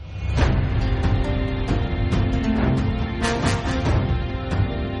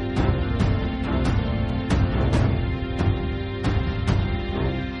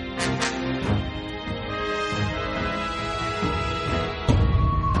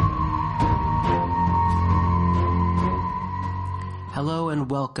and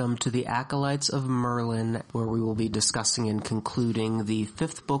welcome to the Acolytes of Merlin, where we will be discussing and concluding the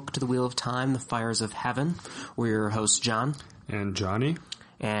 5th book to the Wheel of Time, The Fires of Heaven. We're your hosts, John. And Johnny.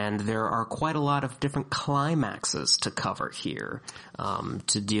 And there are quite a lot of different climaxes to cover here,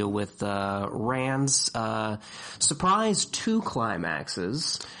 to deal with Rand's surprise 2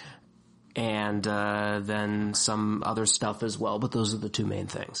 climaxes, and then some other stuff as well, but those are the 2 main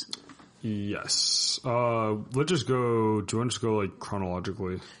things. Yes. Let's just go, do you want to just go like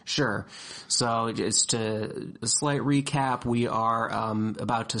chronologically? Sure. So just a slight recap, we are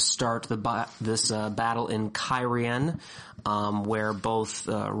about to start this battle in Cairhien, where both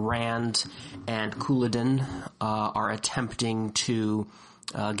Rand and Couladin are attempting to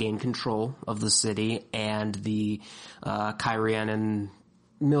gain control of the city, and the Cairhienan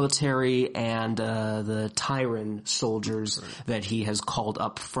military and the Tyran soldiers that he has called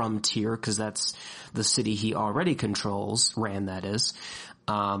up from Tyr, because that's the city he already controls, Rand that is,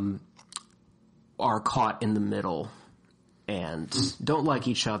 are caught in the middle and don't like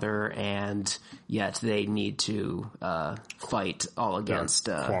each other, and yet they need to fight all against...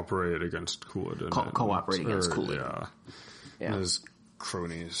 cooperate against Couladin. Cooperate against Couladin. Yeah. His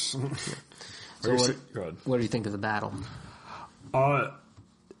cronies. So what do you think of the battle?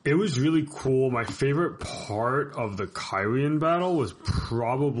 It was really cool. My favorite part of the Cairhien battle was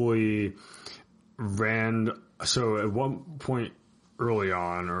probably Rand. So at one point early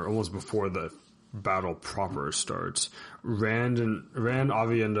on, or almost before the battle proper starts, Rand,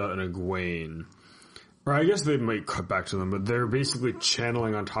 Aviendha, and Egwene, or I guess they might cut back to them, but they're basically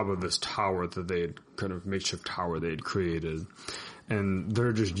channeling on top of this tower that they had, kind of makeshift tower they had created. And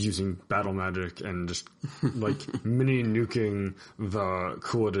they're just using battle magic and just like mini nuking the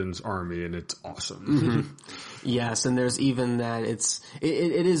Couladin's army, and it's awesome. Mm-hmm. Yes, and there's even that it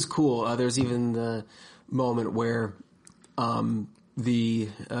is cool. There's even the moment where the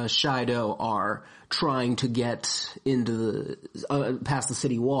Shido are trying to get into the past the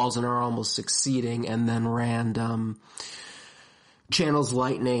city walls and are almost succeeding, and then Rand channels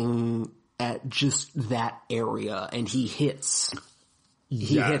lightning at just that area, and he hits.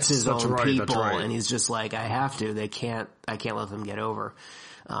 He hits his own people, and he's just like, I have to. I can't let them get over.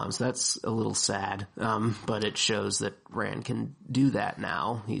 So that's a little sad. But it shows that Rand can do that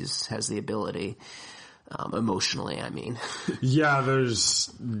now. Has the ability, emotionally, I mean. Because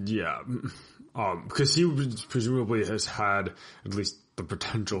he presumably has had at least the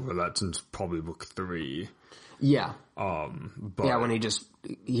potential for that since probably book 3. Yeah. But when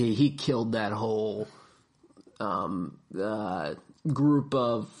he killed that whole, group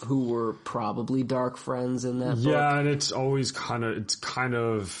of who were probably dark friends in that book. Yeah, and it's always kind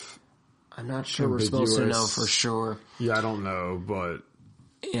of I'm not sure ambiguous. We're supposed to know for sure. Yeah, I don't know, but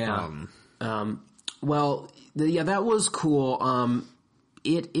yeah. That was cool.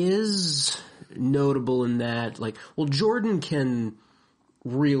 It is notable in that, Jordan can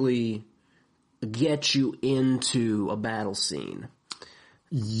really get you into a battle scene.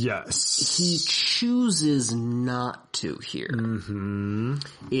 Yes. He chooses not to here. Mm-hmm.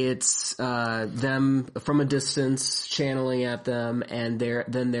 It's them from a distance channeling at them, and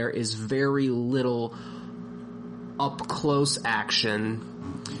then there is very little up close action,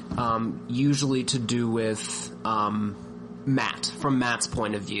 usually to do with Matt, from Matt's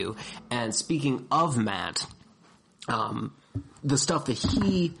point of view. And speaking of Matt, the stuff that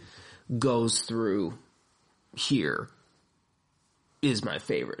he goes through here is my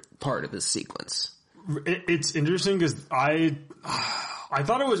favorite part of this sequence. It's interesting because I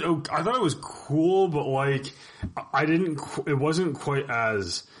thought it was cool, but it wasn't quite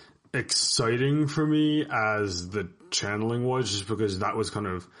as exciting for me as the channeling was, just because that was kind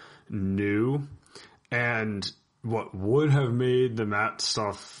of new. And what would have made the Matt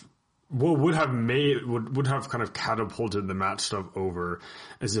stuff, would have kind of catapulted the Matt stuff over,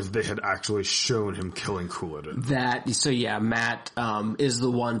 as if they had actually shown him killing Couladin. Matt is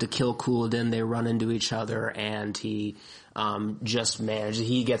the one to kill Couladin. They run into each other, and he just managed.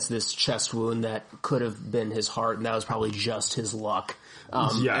 He gets this chest wound that could have been his heart, and that was probably just his luck.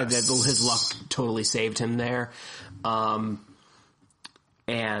 Yes. His luck totally saved him there. I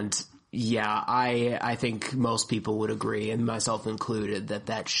think most people would agree, and myself included,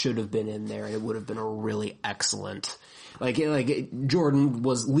 that should have been in there, and it would have been a really excellent. Jordan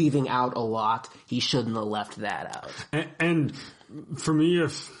was leaving out a lot. He shouldn't have left that out. And for me,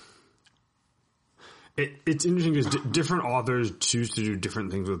 it's interesting because different authors choose to do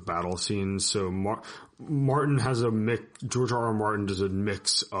different things with battle scenes. So George R. R. Martin does a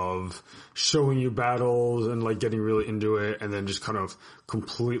mix of showing you battles and like getting really into it, and then just kind of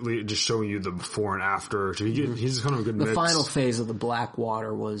completely just showing you the before and after. So he's kind of a good mix. The final phase of the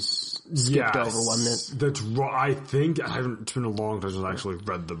Blackwater was skipped over, wasn't it? That's right. I think it's been a long time since I actually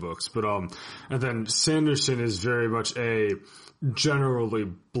read the books, but and then Sanderson is very much a generally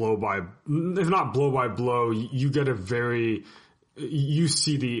blow by, if not blow by blow, you get you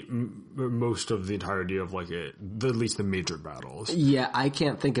see the most of the entirety of like at least the major battles. Yeah, I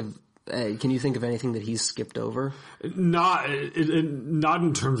can't think of. Can you think of anything that he's skipped over? Not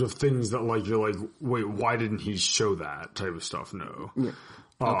in terms of things that like you're like, wait, why didn't he show that type of stuff? No. Yeah.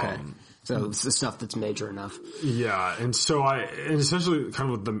 Okay. So it's the stuff that's major enough. Yeah, and so and especially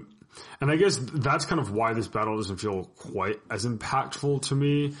kind of with and I guess that's kind of why this battle doesn't feel quite as impactful to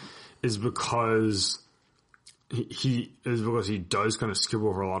me, is because he does kind of skip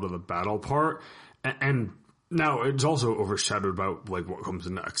over a lot of the battle part, and now it's also overshadowed by like what comes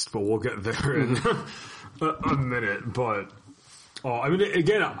next, but we'll get there in a minute. But I mean,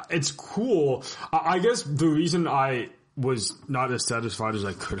 again, it's cool. I guess the reason I was not as satisfied as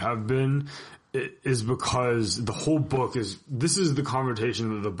I could have been is because the whole book this is the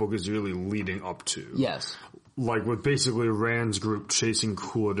conversation that the book is really leading up to. Yes. Like with basically Rand's group chasing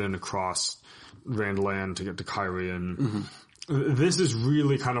Couladin across Randland to get to Kyrian. Mm-hmm. This is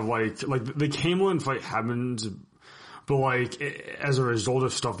really kind of like the Camelin fight happens, but like as a result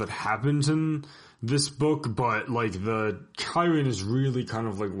of stuff that happens in this book, but like the Kyrian is really kind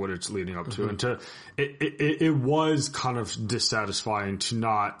of like what it's leading up to, and it was kind of dissatisfying to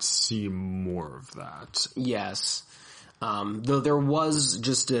not see more of that. Yes. Though there was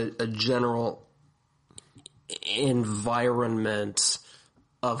just a general environment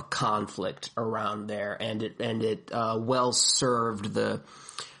of conflict around there, and it well served the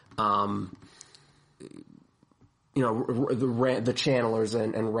the channelers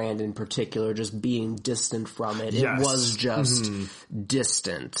and Rand in particular just being distant from it. Yes. It was just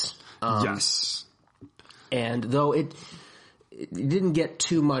distant. Yes. And though it didn't get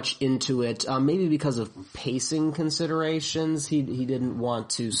too much into it, maybe because of pacing considerations, he didn't want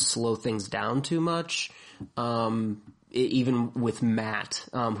to slow things down too much. Even with Matt,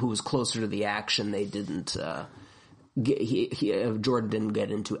 who was closer to the action, they didn't, Jordan didn't get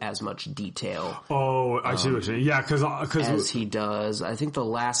into as much detail. Oh, I see what you're saying. Yeah, cause as he does. I think the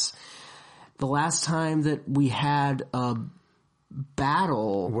last time that we had a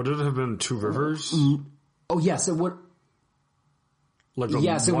battle. Would it have been Two Rivers? Oh yes, it would. Like a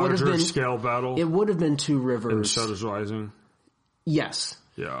larger scale battle? It would have been Two Rivers. In Shadows Rising? Yes.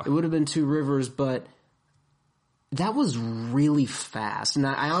 Yeah. It would have been Two Rivers, but that was really fast. And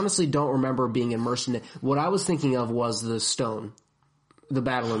I honestly don't remember being immersed in it. What I was thinking of was the stone. The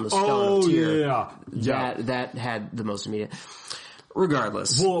battle in the stone of Tyr. Yeah. That had the most immediate.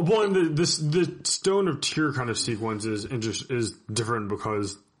 Regardless. Well, the Stone of Tyr kind of sequence is different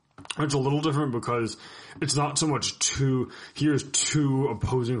because it's a little different because it's not so much here's two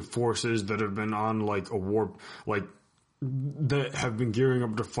opposing forces that have been on like a war, like that have been gearing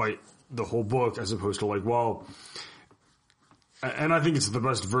up to fight the whole book, as opposed to like, well, and I think it's the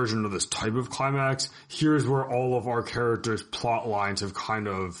best version of this type of climax. Here's where all of our characters' plot lines have kind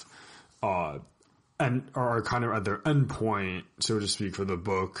of, and are kind of at their end point, so to speak, for the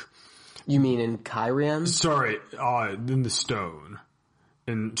book. You mean in Kyrian? Sorry, in the Stone,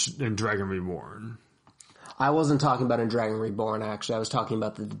 in Dragon Reborn. I wasn't talking about in Dragon Reborn, actually. I was talking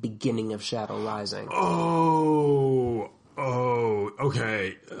about the beginning of Shadow Rising. Oh,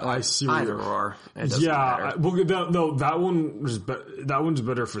 okay. I see. Either or. Yeah. Well, that one's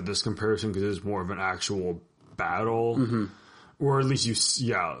better for this comparison because it's more of an actual battle, or at least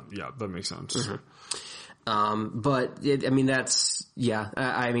that makes sense. But that's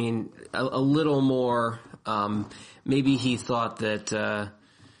I mean, a little more. Maybe he thought that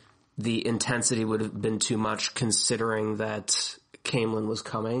the intensity would have been too much, considering that Camelin was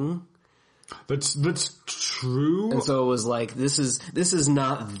coming. That's true. And so it was like, this is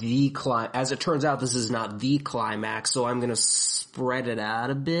not the climax. As it turns out, this is not the climax, so I'm gonna spread it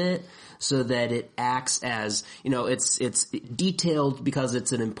out a bit so that it acts as, it's detailed because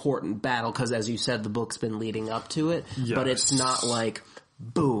it's an important battle, because as you said, the book's been leading up to it. Yes. But it's not like,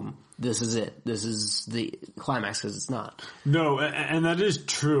 boom, this is it. This is the climax, because it's not. No, and that is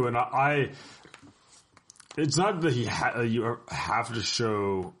true, and it's not that you have to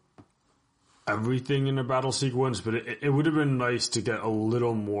show everything in a battle sequence, but it would have been nice to get a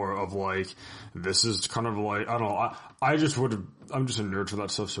little more of like, this is kind of like, I don't know, I'm just a nerd for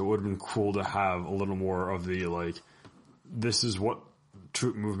that stuff, so it would have been cool to have a little more of the like, this is what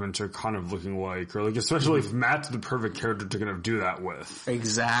troop movements are kind of looking like, or like especially if Matt's the perfect character to kind of do that with.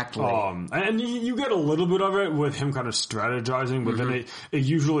 Exactly. And you get a little bit of it with him kind of strategizing, but then it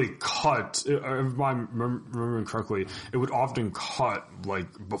usually cuts. If I'm remembering correctly, it would often cut like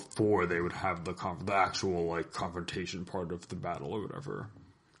before they would have the actual like confrontation part of the battle or whatever.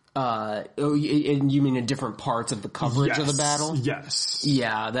 And you mean in different parts of the coverage of the battle? Yes.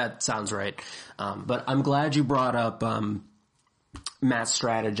 Yeah, that sounds right. But I'm glad you brought up Matt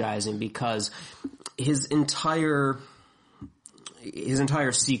strategizing, because his entire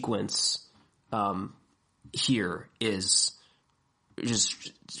sequence here is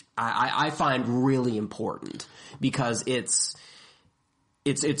just I find really important, because it's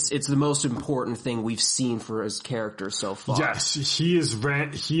the most important thing we've seen for his character so far. Yes, he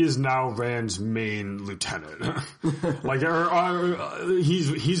is now Rand's main lieutenant. Like,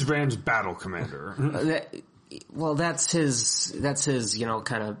 he's Rand's battle commander. Well, that's his,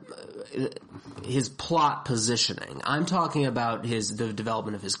 kind of, his plot positioning. I'm talking about the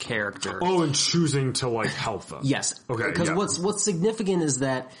development of his character. Oh, and choosing to, like, help them. Yes. Okay. Because what's significant is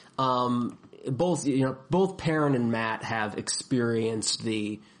that, both Perrin and Matt have experienced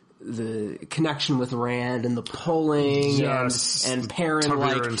the connection with Rand and the pulling, yes, and Perrin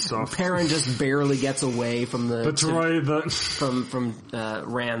Perrin just barely gets away from from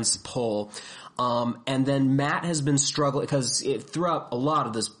Rand's pull. And then Matt has been struggling, because throughout a lot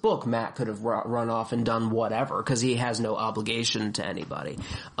of this book, Matt could have run off and done whatever, because he has no obligation to anybody.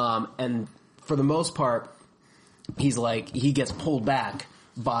 And for the most part, he gets pulled back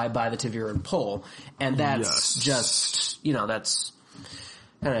by the Taviran pull, and that's just, that's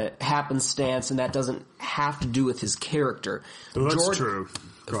kind of happenstance, and that doesn't have to do with his character. So that's true.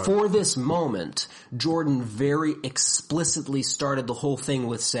 For this moment, Jordan very explicitly started the whole thing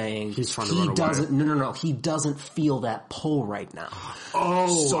with saying he doesn't feel that pull right now.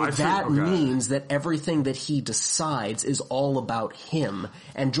 Oh, so that means that everything that he decides is all about him,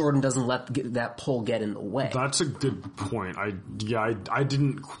 and Jordan doesn't let that pull get in the way. That's a good point. I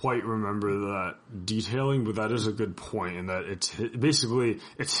didn't quite remember that detailing, but that is a good point, in that it's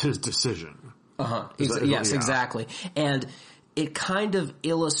his decision. Yes, exactly. And it kind of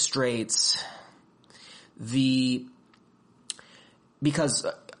illustrates because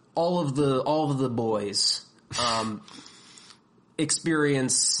all of the boys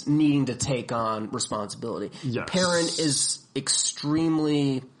experience needing to take on responsibility. Yes. Perrin is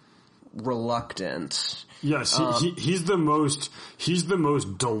extremely reluctant. Yes, he's the most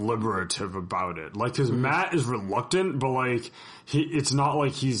deliberative about it. Like, cause Matt is reluctant, but like, it's not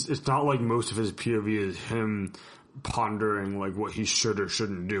like most of his POV is him pondering like what he should or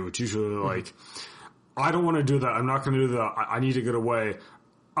shouldn't do. It's usually like, I don't want to do that. I'm not going to do that. I need to get away.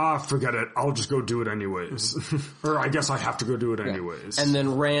 Forget it. I'll just go do it anyways. Or I guess I have to go do it anyways. And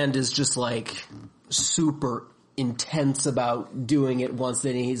then Rand is just like super intense about doing it once,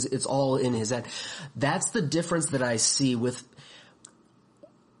 then it's all in his head. That's the difference that I see with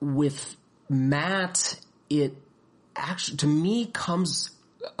Matt. It actually, to me, comes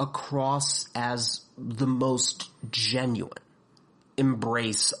across as the most genuine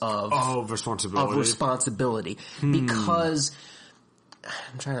embrace of responsibility. Because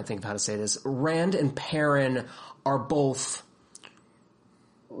I'm trying to think of how to say this. Rand and Perrin are both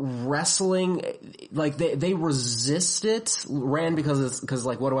wrestling, like they resist it. Rand because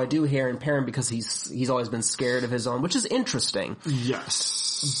like, what do I do here? And Perrin because he's always been scared of his own, which is interesting.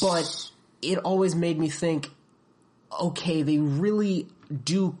 Yes. But it always made me think, okay, they really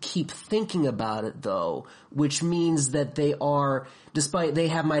do keep thinking about it though, which means that they are, despite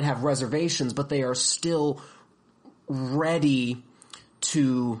might have reservations, but they are still ready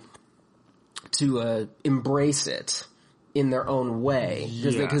to embrace it in their own way,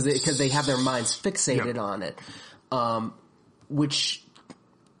 because they have their minds fixated on it, which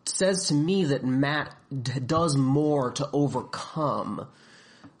says to me that Matt does more to overcome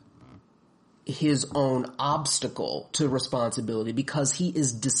his own obstacle to responsibility, because he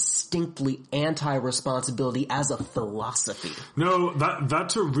is distinctly anti-responsibility as a philosophy. No,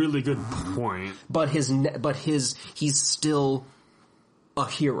 that's a really good point. But he's still a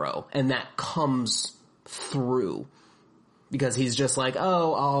hero, and that comes through, because he's just like,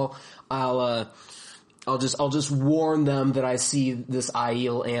 oh, I'll just warn them that I see this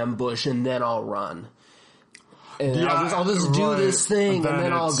Aiel ambush, and then I'll run. And I'll just do this thing, and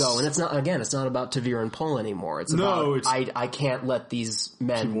then I'll go. And it's not about Tavir and Pull anymore. It's about, I can't let these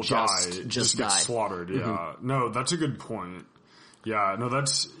men just die. Get slaughtered, yeah. Mm-hmm. No, that's a good point. Yeah, no,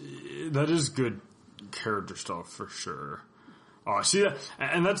 that is good character stuff for sure. See that,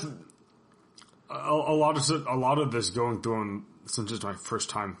 and that's a lot of this going through since it's my first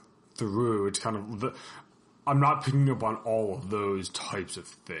time through, it's kind of I'm not picking up on all of those types of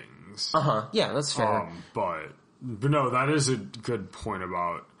things. Yeah, that's fair. But no, that is a good point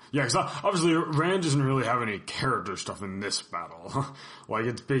about. Yeah, because obviously Rand doesn't really have any character stuff in this battle. Like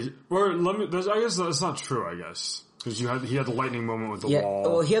it's big. Or I guess that's not true. I guess because he had the lightning moment with the wall.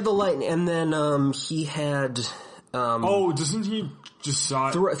 Well, he had the lightning, and then he had. Doesn't he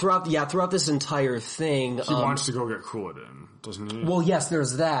decide throughout this entire thing? He wants to go get Couladin, doesn't he? Well, yes,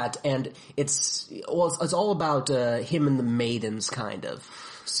 there's that, and it's all about him and the maidens, kind of.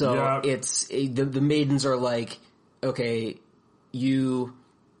 So it's the maidens are like, okay, you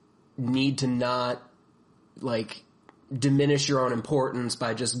need to not like diminish your own importance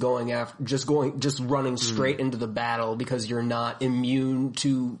by just running straight into the battle because you're not immune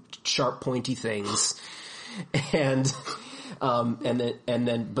to sharp, pointy things. And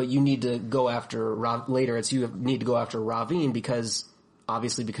then, but you need to go after later. You need to go after Ravine because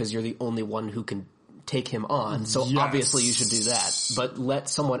you're the only one who can take him on. So obviously you should do that. But let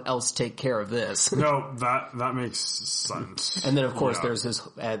someone else take care of this. No, that makes sense. And then of course there's this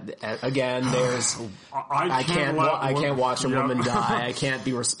again. There's I can't watch a woman die. I can't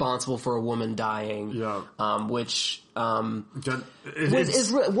be responsible for a woman dying. Yeah. Which.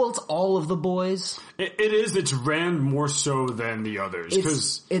 It's all of the boys. It is. It's Rand more so than the others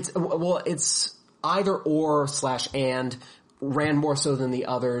because it's either or / and Rand more so than the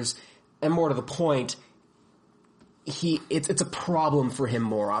others, and more to the point, it's a problem for him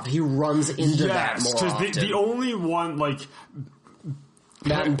more often. He runs into that more often. Because the only one like.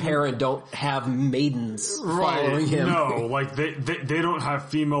 Matt and Perrin don't have maidens following him. No, like they don't have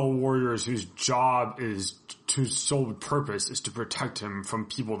female warriors whose job is whose sole purpose is to protect him from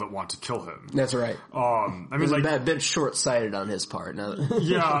people that want to kill him. That's right. I mean, like a bit short-sighted on his part.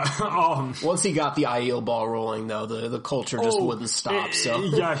 Yeah. Once he got the Aiel ball rolling, though, the culture just wouldn't stop. So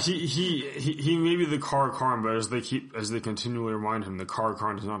yeah, he may be the Kara Karn, but as they continually remind him, the Kara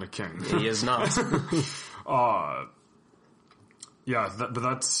Karn is not a king. He is not. Yeah,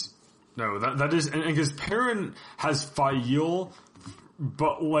 that is, and because Perrin has Fael,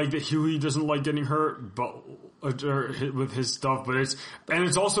 but like he doesn't like getting hurt, but with his stuff, but it's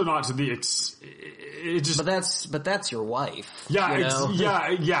also not to the But that's your wife. Yeah, you know?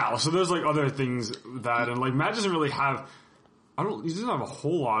 yeah. So there's like other things that, and like Matt doesn't really have. He doesn't have a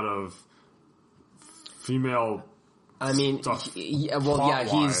whole lot of female. I mean, stuff he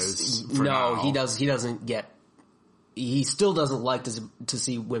doesn't get. He still doesn't like to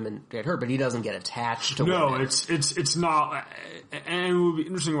see women get hurt, but he doesn't get attached to women. No, it's not. And what would be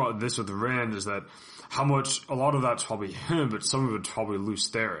interesting about this with Rand is that how much, a lot of that's probably him, but some of it's probably Lews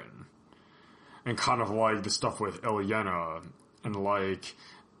Therin. And kind of like the stuff with Ilyena, and like,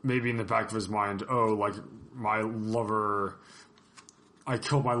 maybe in the back of his mind, like, my lover, I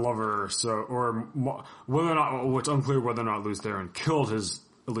killed my lover, or whether or not, it's unclear whether or not Lews Therin killed his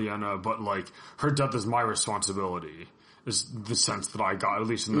Ilyena, but like her death is my responsibility is the sense that I got, at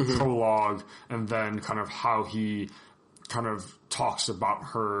least in the prologue, and then kind of how he kind of talks about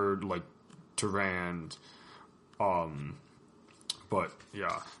her like to Rand. But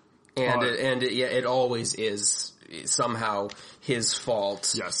yeah. It always is somehow his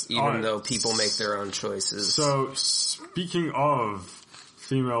fault. Yes. Even though people make their own choices. So speaking of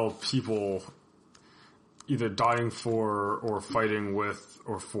female people either dying for or fighting with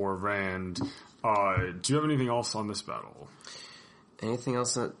or for Rand, do you have anything else on this battle? Anything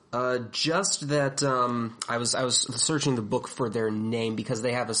else? Just that I was searching the book for their name because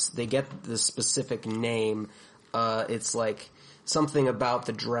they get the specific name. It's like something about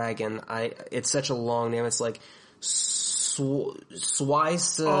the dragon. It's such a long name. It's like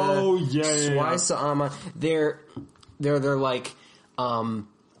Swaisa. Oh yeah. Swaisa Ama. They're like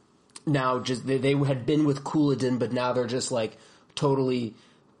now just they had been with Couladin, but now they're just like totally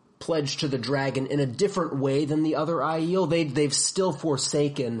pledged to the dragon in a different way than the other Aiel. They've still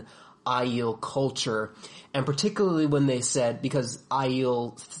forsaken Aiel culture, and particularly when they said, because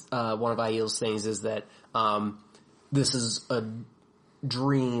Aiel, one of Aiel's things is that this is a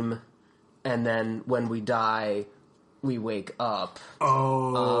dream, and then when we die, we wake up.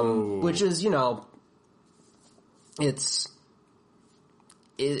 Which is,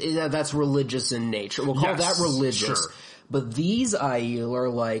 that's religious in nature. We'll call that religious. Sure. But these Aiel are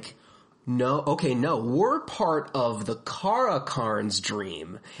like, No, okay, no. We're part of the Karakarn's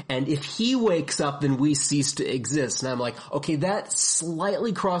dream, and if he wakes up, then we cease to exist. And I'm like, okay, that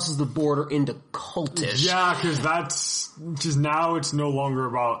slightly crosses the border into cultish. Yeah, because that's just now it's no longer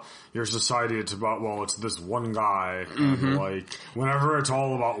about your society. It's about, well, it's this one guy. And like, whenever it's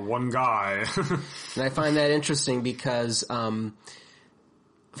all about one guy. And I find that interesting because following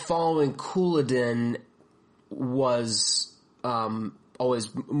Couladin was always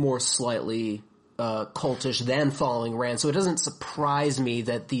more slightly cultish than following Rand. So it doesn't surprise me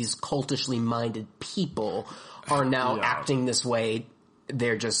that these cultishly minded people are now acting this way.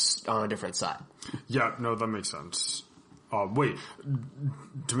 They're just on a different side. Yeah, no, that makes sense. Wait,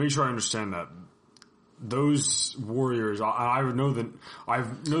 to make sure I understand that, those warriors, I've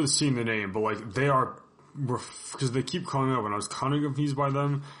seen the name, but like they are, because they keep coming up and I was kind of confused by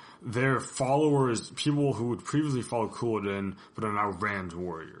them. They're followers, people who would previously follow Couladin, but are now Rand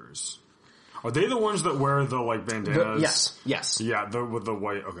warriors. Are they the ones that wear the like bandanas? Yes. Yeah, with the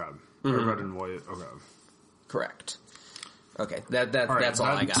white, okay. Red and white, okay. Correct. Okay, that's all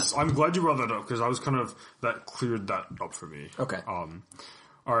I got. I'm glad you brought that up, because I was that cleared that up for me. Okay.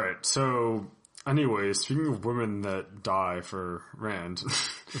 Alright, so, anyway, speaking of women that die for Rand,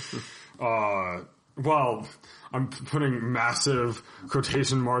 well, I'm putting massive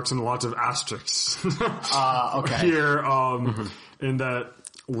quotation marks and lots of asterisks here, in that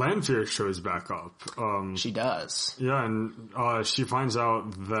Lanfear shows back up. She does. Yeah, and she finds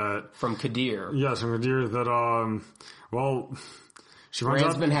out that... From Kadir. Yes, from Kadir that, she finds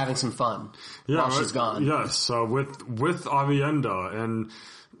Rand's out... been having some fun while she's gone. Yes, with Avienda, and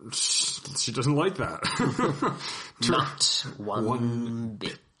she doesn't like that. Not one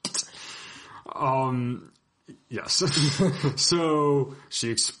bit. Yes. So she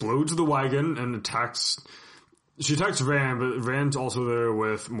explodes the wagon and attacks Rand, but Rand's also there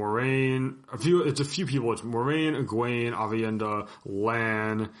with Moraine. It's a few people. It's Moraine, Egwene, Avienda,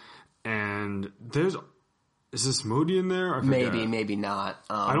 Lan, and is this Modi in there? I forget. Maybe not.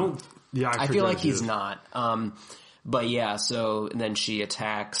 I feel like he's not. But yeah, so and then she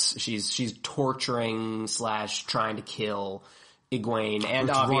attacks, she's torturing / trying to kill Egwene and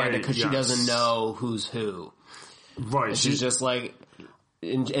Avienda because she doesn't know who's who. Right. And she's just like,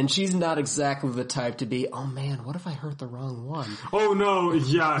 and she's not exactly the type to be, oh man, what if I hurt the wrong one? Oh no,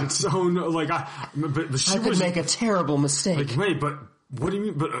 yeah, but she could make a terrible mistake. Like, wait, but what do you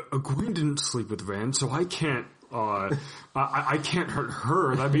mean? But Egwene didn't sleep with Rand, so I can't, I can't hurt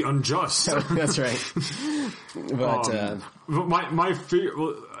her. That'd be unjust. That's right. But my favorite,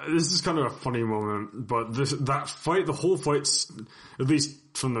 well, this is kind of a funny moment, but that fight, the whole fight, at least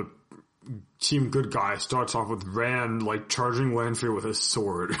from the Team Good Guy, starts off with Rand like charging Lanfear with his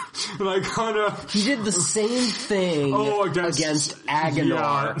sword. And I he did the same thing against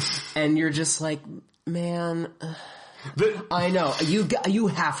Agenor, and you're just like, man. I know you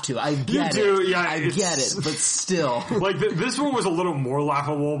have to. I get you do, it. Yeah, I get it, but still, like this one was a little more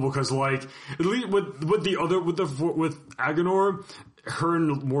laughable because, like, at least with Agenor, her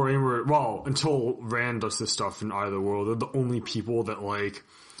and Moraine were until Rand does this stuff in either world. They're the only people that like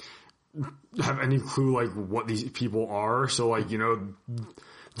have any clue like what these people are. So like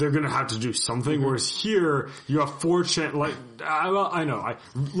they're gonna have to do something. Mm-hmm. Whereas here, you have 4 chance. Like, I know,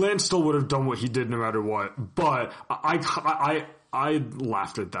 Lance still would have done what he did no matter what. But I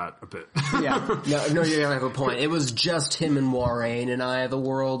laughed at that a bit. Yeah, no, you have a point. It was just him and Moraine in Eye of the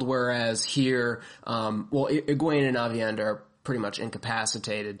World, whereas here, Egwene and Avienda are pretty much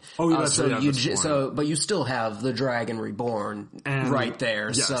incapacitated. Oh, yeah, but you still have the Dragon Reborn right there.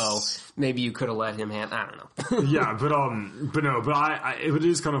 Yes. So maybe you could have let him I don't know. Yeah, it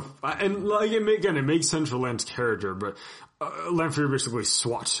is kind of, and like it makes sense for Lance's character, but Lanfear basically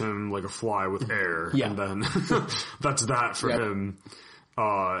swats him like a fly with air, and then that's that for him.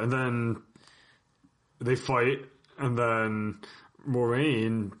 And then they fight, and then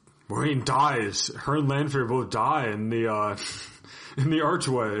Moraine dies. Her and Lanfear both die in the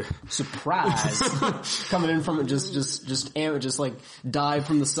archway. Surprise! Coming in from just like dive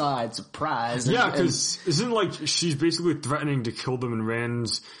from the side. Surprise! Yeah, because isn't like she's basically threatening to kill them, and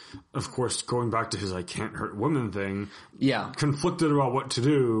Rand's, of course, going back to his "I can't hurt women" thing. Yeah, conflicted about what to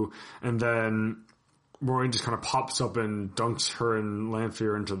do, and then Moraine just kind of pops up and dunks her and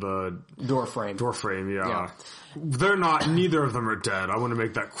Lanfear into the door frame, yeah. They're not, neither of them are dead. I want to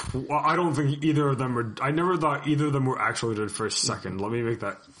make that, I don't think either of them are, I never thought either of them were actually dead for a second. Let me make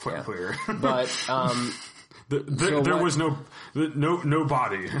that quite clear. But, there was no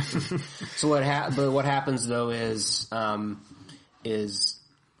body. So what happens though is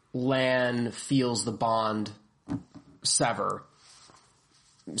Lan feels the bond sever.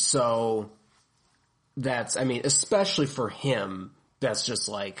 So that's, I mean, especially for him, that's just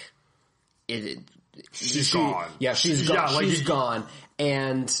like, she's gone. Yeah, she's gone. Yeah, like she's gone.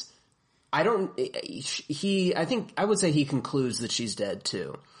 And I think I would say he concludes that she's dead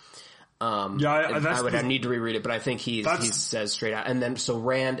too. I would need to reread it, but I think he says straight out. And then, so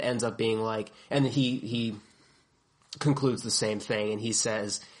Rand ends up being like, and he concludes the same thing, and he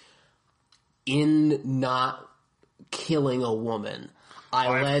says, in not killing a woman,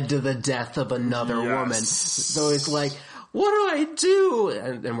 I led to the death of another woman. So it's like, what do I do?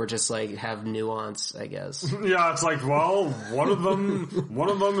 And we're just like, have nuance, I guess. Yeah, it's like, well, one of them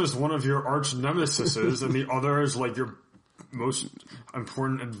is one of your arch nemesises, and the other is like your most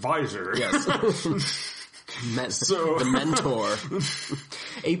important advisor. Yes. The mentor.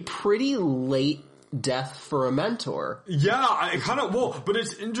 A pretty late death for a mentor. Yeah, but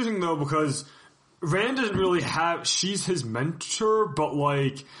it's interesting though, because Rand doesn't really she's his mentor, but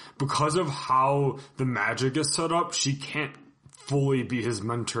like, because of how the magic is set up, she can't fully be his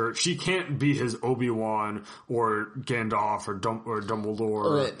mentor. She can't be his Obi-Wan or Gandalf or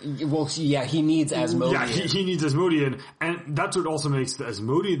Dumbledore. Well, yeah, he needs Asmodean. Yeah, he needs Asmodean, and that's what also makes the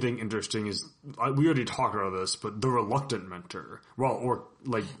Asmodean thing interesting is, we already talked about this, but the reluctant mentor. Well, or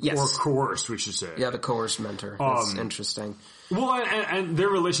coerced, we should say. Yeah, the coerced mentor. That's interesting. Well, and their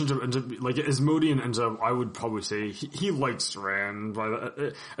relationship ends up, like, Asmodean ends up, I would probably say, he likes Rand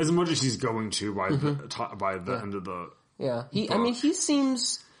as much as he's going to by the end of the... Yeah, he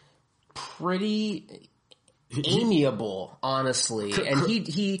seems pretty amiable, honestly, and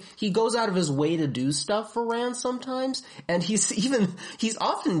he goes out of his way to do stuff for Rand sometimes, and he's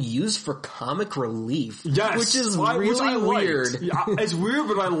often used for comic relief, which is really weird. Yeah, it's weird,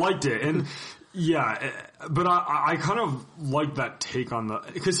 but I liked it, and yeah, but I kind of like that take on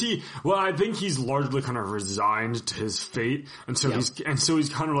because I think he's largely kind of resigned to his fate, and so he's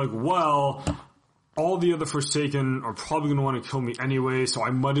kind of like, well, all the other Forsaken are probably going to want to kill me anyway, so I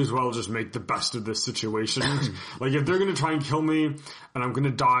might as well just make the best of this situation. Like, if they're going to try and kill me, and I'm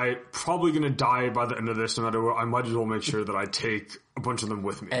going to probably going to die by the end of this, no matter what, I might as well make sure that I take a bunch of them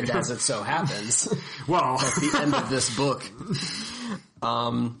with me. And as it so happens, well, at the end of this book,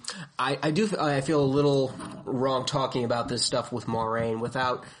 I feel a little wrong talking about this stuff with Moiraine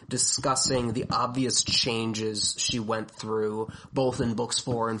without discussing the obvious changes she went through, both in books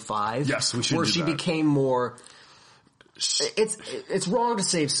 4 and 5. Yes, we should where do she that. became more. It's wrong to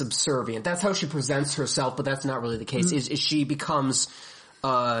say subservient. That's how she presents herself, but that's not really the case. Is she becomes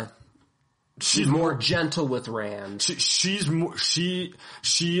she's more gentle with Rand. She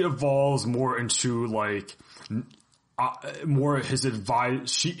evolves more into like. More his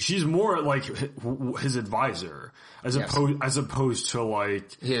she's more like his advisor as opposed to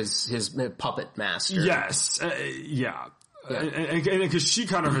like his puppet master. Yes. Yeah. And because she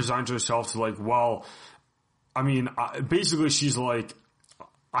kind of resigned herself to like, well, I mean, basically she's like,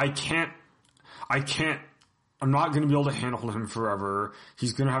 I'm not going to be able to handle him forever.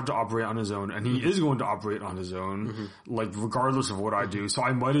 He's going to have to operate on his own, and he is going to operate on his own, like regardless of what I do. So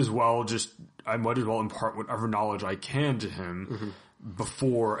I might as well impart whatever knowledge I can to him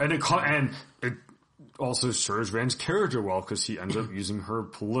before, and it also serves Rand's character well because he ends up using her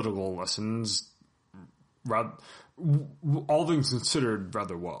political lessons, all things considered,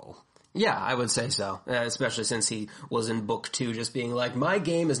 rather well. Yeah, I would say so, especially since he was in book 2 just being like, my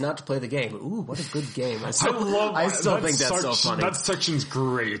game is not to play the game. Ooh, what a good game. I still think that's so funny. That section's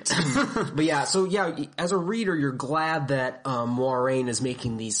great. But yeah, so yeah, as a reader, you're glad that Moiraine is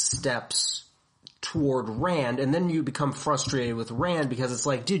making these steps toward Rand, and then you become frustrated with Rand because it's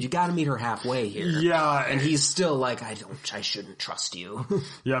like, dude, you gotta meet her halfway here. Yeah. And he's still like, I shouldn't trust you.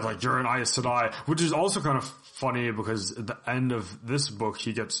 Yeah, like, you're an Aes Sedai, which is also kind of funny because at the end of this book,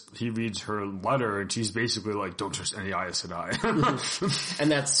 he reads her letter and she's basically like, don't trust any Aes Sedai.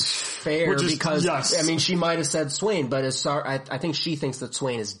 And that's fair because, yes. I mean, she might have said Swain, but I think she thinks that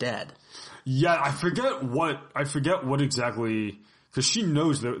Swain is dead. Yeah, I forget what exactly. Because she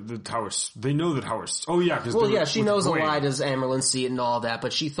knows the towers. They know the towers. Oh yeah. She knows Elida's Amerlin seat and all that,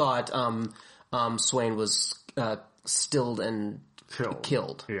 but she thought Swain was stilled and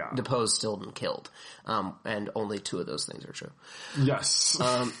killed. Yeah. Deposed, stilled, and killed. And only 2 of those things are true. Yes.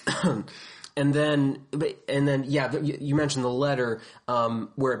 And then, you mentioned the letter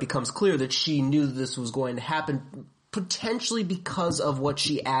where it becomes clear that she knew this was going to happen, potentially because of what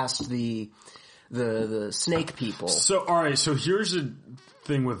she asked the snake people. So, alright, so here's the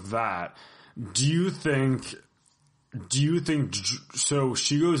thing with that. Do you think, so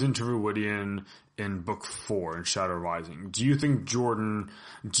she goes into Viridian in book 4 in Shadow Rising. Do you think Jordan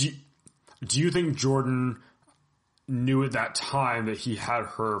knew at that time that he had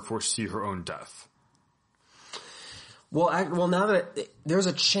her foresee her own death? Well, now that there's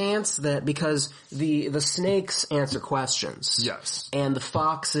a chance that because the snakes answer questions, yes, and the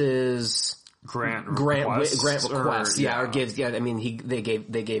foxes grant requests, or gives. Yeah, I mean, they gave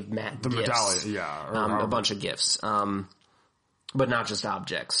Matt the gifts, medallion, a bunch of gifts, but not just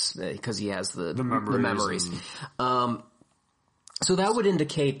objects because he has the memories. So that would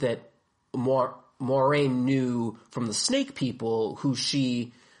indicate that Moiraine knew from the snake people who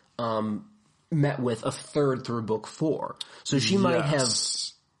she met with a third through book 4. So she might have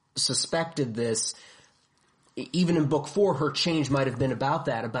suspected this. Even in book 4, her change might have been about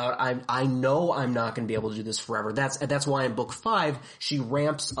that, I know I'm not going to be able to do this forever. That's why in book 5, she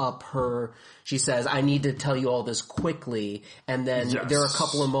ramps up she says, I need to tell you all this quickly. And then there are a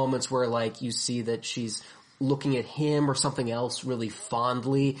couple of moments where like you see that she's looking at him or something else really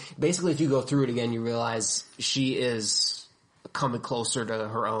fondly. Basically, if you go through it again, you realize she is coming closer to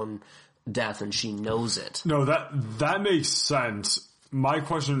her own death and she knows it. No, that makes sense. My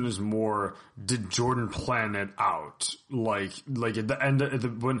question is more, did Jordan plan it out? Like at the end,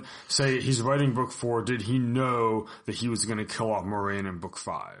 when, say, he's writing book 4, did he know that he was going to kill off Moiraine in book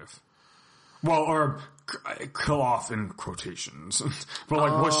 5? Well, or kill off in quotations. But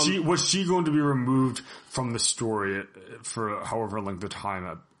like, was she going to be removed from the story for however length of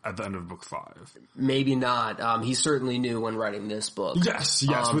time at the end of book 5? Maybe not. He certainly knew when writing this book. Yes,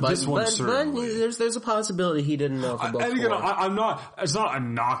 with this one certainly. But there's a possibility he didn't know for book 4. And again, I'm not. It's not a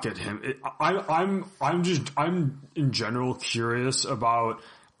knock at him. I'm in general curious about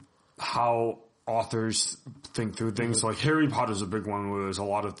how authors think through things. Mm-hmm. Like Harry Potter's a big one where there's a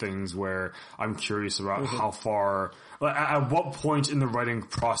lot of things where I'm curious about how far, at what point in the writing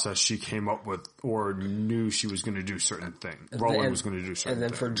process she came up with or knew she was going to do certain things. Rowling was going to do certain things.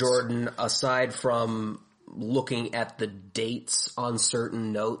 And then for Jordan, aside from looking at the dates on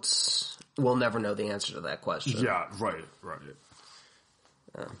certain notes, we'll never know the answer to that question. Yeah, right.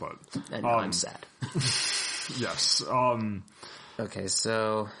 But and I'm sad. Yes. Okay,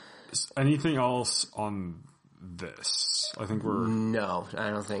 so anything else on this? I think no. I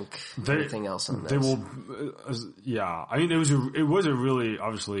don't think anything else on this. They will. I mean, it was a really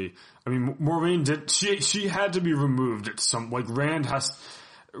obviously. I mean, Moiraine did. She had to be removed at some. Like Rand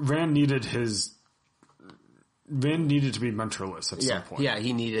needed to be mentorless at some point. Yeah,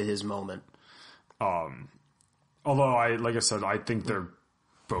 he needed his moment. Although like I said, I think they're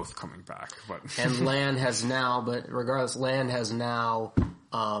both coming back. But and Lan has now. But regardless, Lan has now.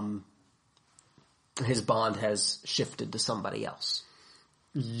 His bond has shifted to somebody else.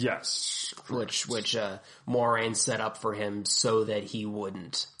 Yes. Which Moiraine set up for him so that he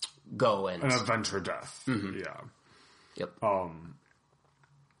wouldn't go and avenge her death. Mm-hmm. Yeah. Yep.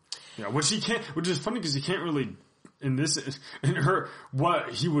 Yeah, which is funny because he can't really,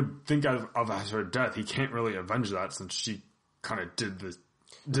 what he would think of as her death, he can't really avenge that since she kind of did it.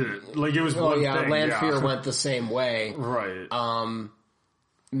 Like it was one thing. Lanfear went the same way. Right.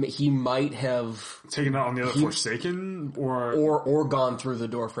 He might have taken out on the other Forsaken or gone through the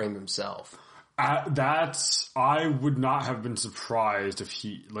doorframe himself. I would not have been surprised if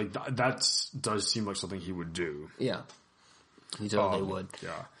he that does seem like something he would do. Yeah, he totally would.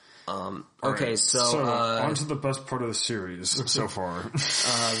 Yeah. Okay, right. so on to the best part of the series so far.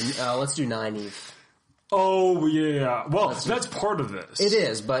 Let's do Nynaeve. Oh yeah, well that's part of this. It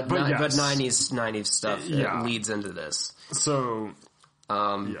is, but Nynaeve's stuff leads into this. So.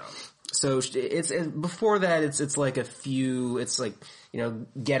 So it's before that. It's like a few. It's like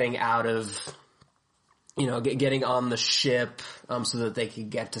getting out of, getting on the ship so that they could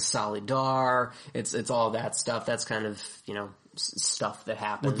get to Solidar. It's all that stuff. That's kind of stuff that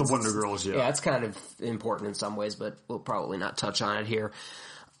happens with the Wonder Girls. Yeah, it's kind of important in some ways, but we'll probably not touch on it here.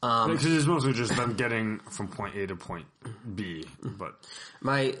 Because it's mostly just them getting from point A to point B. But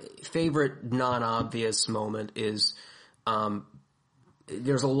my favorite non-obvious moment is.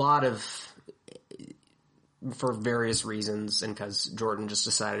 There's a lot of, for various reasons, and because Jordan just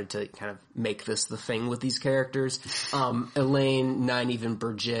decided to kind of make this the thing with these characters, Elaine, Nynaeve, and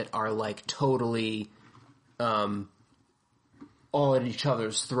Bridget are like totally all at each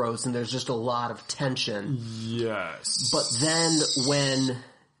other's throats, and there's just a lot of tension. Yes. But then when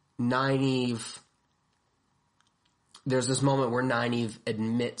Nynaeve, there's this moment where Nynaeve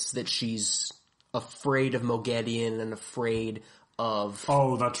admits that she's afraid of Moghedien and afraid of...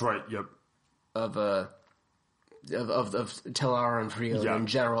 Oh, that's right, yep. Of Telar and Friel in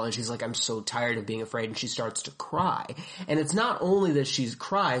general, and she's like, I'm so tired of being afraid, and she starts to cry. And it's not only that she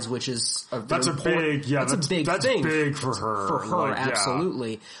cries, which is that's a big thing. That's big for her. For her,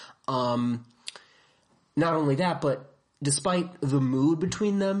 absolutely. not only that, but despite the mood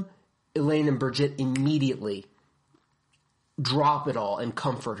between them, Elaine and Bridget immediately drop it all and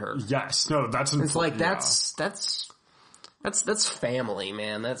comfort her. Yes, no, that's important. It's like that's family,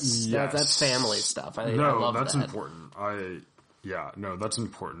 man. That's family stuff. I love that's that. important. That's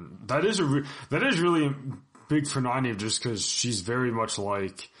important. That is really big for Nynaeve, just because she's very much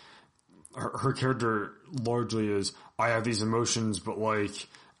like her character largely is, I have these emotions, but like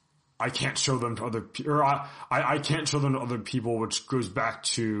I can't show them to other people, or I can't show them to other people, which goes back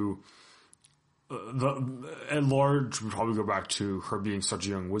to at large would probably go back to her being such a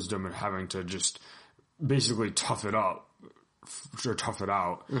young wisdom and having to just basically tough it out,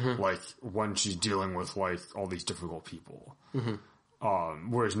 like when she's dealing with like all these difficult people.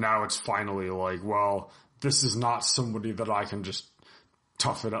 Whereas now it's finally like, well, this is not somebody that I can just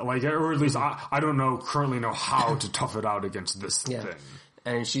tough it out, like, or at least I don't currently know how to tough it out against this thing.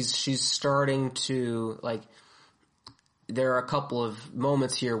 And she's starting to, like, there are a couple of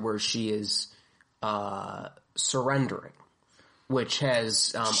moments here where she is surrendering, which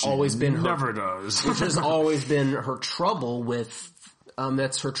has always been her, never does. which has always been her trouble with.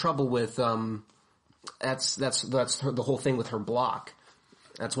 That's her trouble with. That's the whole thing with her block.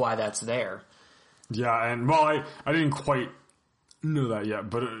 That's why that's there. Yeah, and well, I didn't quite know that yet,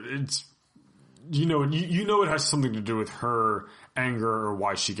 but it's you know it has something to do with her anger or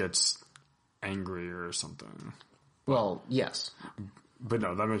why she gets angry or something. Well, yes, but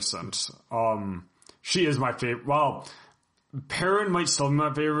no, that makes sense. She is my favorite. Well, Perrin might still be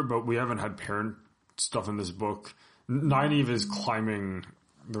my favorite, but we haven't had Perrin stuff in this book. Nynaeve is climbing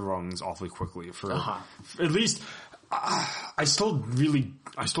the rungs awfully quickly for at least. I still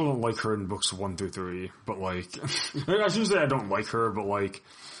don't like her in books 1 through 3, but like, I shouldn't say I don't like her, but like,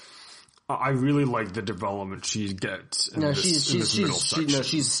 I really like the development she gets in this middle section.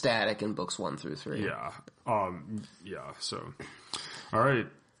 She's static in books 1 through 3. Yeah. So, all right.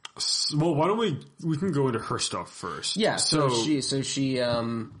 Well, why don't we can go into her stuff first. Yeah. So she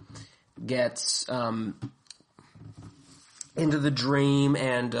gets into the dream,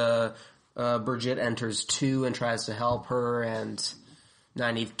 and Bridget enters too and tries to help her, and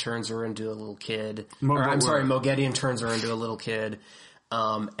Nynaeve turns her into a little kid. Moghedien turns her into a little kid.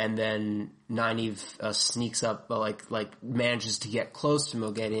 And then Nynaeve sneaks up, like manages to get close to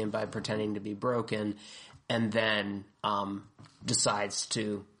Moghedien by pretending to be broken, and then decides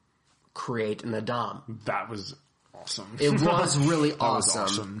to create an Adam. That was awesome. It was really awesome.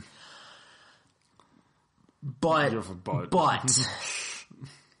 Was awesome. But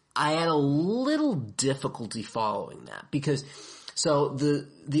I had a little difficulty following that, because so the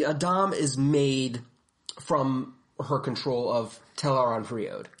Adam is made from her control of Teleron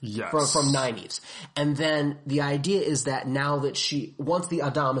Vriod. Yes. From Nynaeve's. And then the idea is that now that once the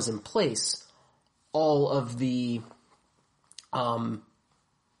Adam is in place, all of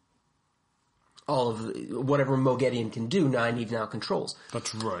whatever Moghedien can do, Nynaeve now controls.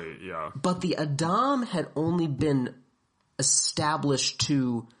 That's right, yeah. But the Adam had only been established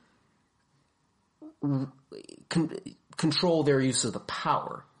to control their use of the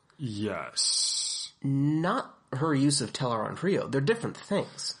power. Yes. Not her use of Teleron Vriod. They're different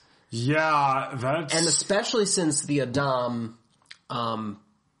things. Yeah, that's... And especially since the Adam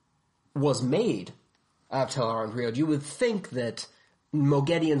was made out of Teleron Vriod, you would think that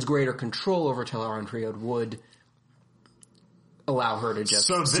Moghedien's greater control over Teleron Vriod would allow her to just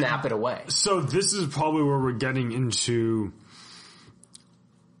snap it away. So this is probably where we're getting into...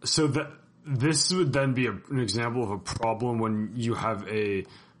 So that this would then be an example of a problem when you have a...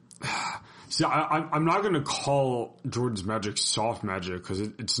 See, I'm not going to call Jordan's magic soft magic, because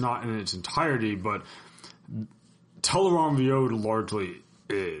it's not in its entirety, but Teleron Vriod largely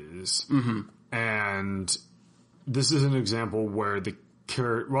is. Mm-hmm. And this is an example where it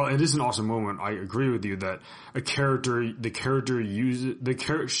is an awesome moment. I agree with you that she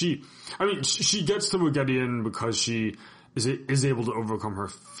gets to Moghedien because she is able to overcome her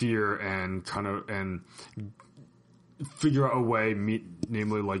fear and figure out a way,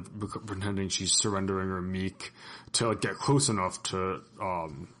 namely like pretending she's surrendering or meek to like get close enough to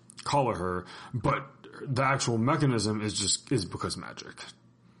collar her, but the actual mechanism is because magic.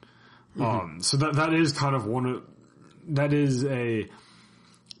 Mm-hmm. So that is kind of one of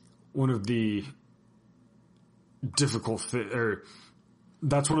the difficult or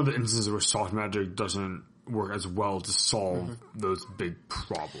that's one of the instances where soft magic doesn't work as well to solve those big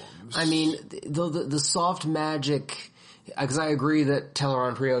problems. I mean, the soft magic, because I agree that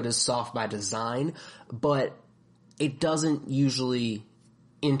Teleron Vriod is soft by design, but it doesn't usually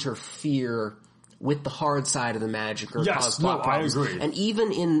interfere with the hard side of the magic or Yes, cause plot problems. I agree. And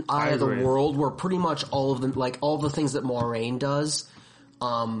even in Eye of the World, where pretty much all of them, like all the things that Moiraine does,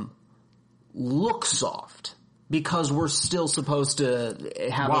 look soft. Because we're still supposed to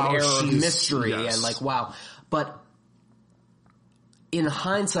have an air of mystery and like, wow. But in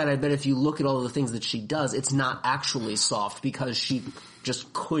hindsight, I bet if you look at all the things that she does, it's not actually soft because she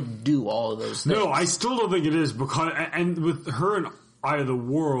just could do all of those things. No, I still don't think it is because, and with her in Eye of the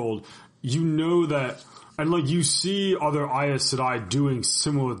World, you know that, and like you see other Aes Sedai doing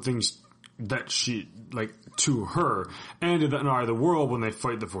similar things that she, like, to her. And in Eye of the World, when they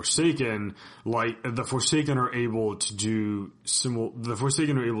fight the Forsaken, like, the Forsaken are able to do similar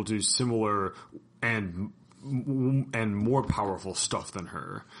and more powerful stuff than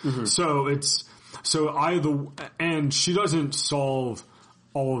her. Mm-hmm. And she doesn't solve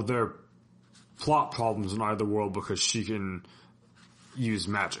all of their plot problems in Eye of the World because she can use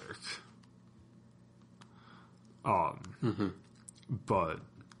magic. But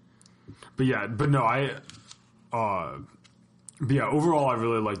overall I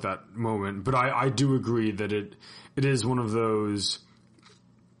really like that moment, but I do agree that it is one of those,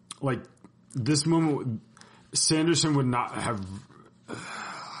 like, this moment, Sanderson wouldn't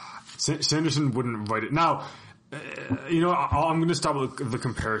write it. Now, I'm going to stop with the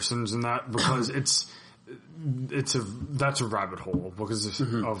comparisons and that because that's a rabbit hole because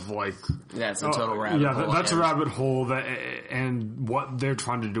of like, that's a total rabbit hole. Yeah, that's a rabbit hole and what they're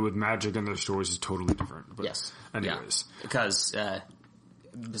trying to do with magic in their stories is totally different. But yes. Anyways. Yeah. Because,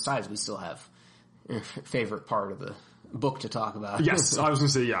 besides we still have favorite part of the book to talk about. Yes, I was going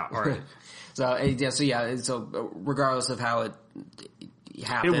to say, yeah, all right. So regardless of how it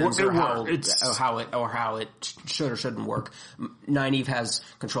happens or how it should or shouldn't work, Nynaeve has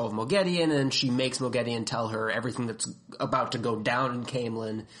control of Moghedien, and she makes Moghedien tell her everything that's about to go down in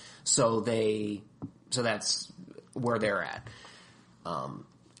Caemlyn, so that's where they're at.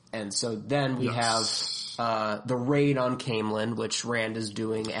 And so then we have the raid on Caemlyn, which Rand is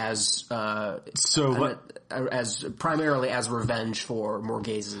doing as primarily as revenge for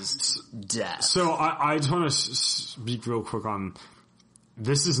Morghase's death. So I just want to speak real quick on,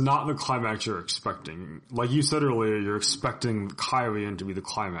 this is not the climax you're expecting. Like you said earlier, you're expecting Cairhien to be the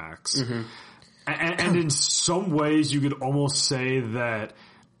climax. Mm-hmm. And in some ways you could almost say that,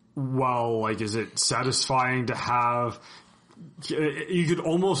 well, like, is it satisfying to have, you could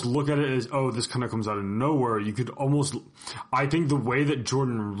almost look at it as, oh, this kind of comes out of nowhere. You could almost, I think the way that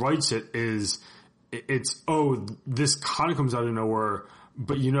Jordan writes it is, it's, oh, this kind of comes out of nowhere,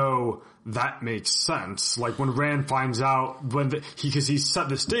 but that makes sense. Like when Rand finds out, because he set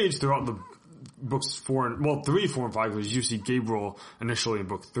the stage throughout the books 3, 4, and 5, because you see Gabriel initially in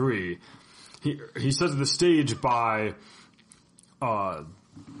book 3. He sets the stage by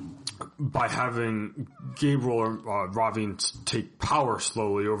having Gabriel or Ravine take power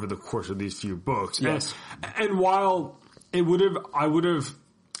slowly over the course of these few books. Yes. And while it would have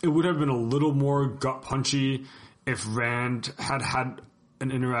been a little more gut punchy if Rand had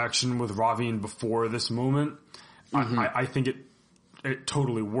an interaction with Ravine before this moment. Mm-hmm. I think it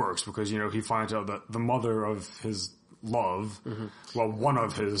totally works because, he finds out that the mother of his love, mm-hmm. well, one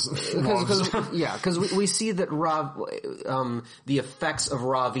of his loves. Because we see that the effects of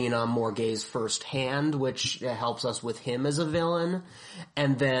Ravine on Morghaze firsthand, which helps us with him as a villain,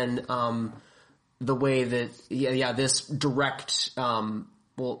 and then the way that this direct,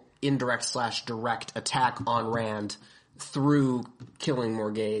 indirect/direct attack on Rand through killing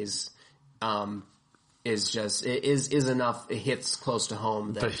Morghaze is enough. It hits close to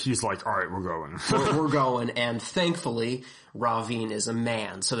home that he's like, all right, we're going. we're going, and thankfully Ravine is a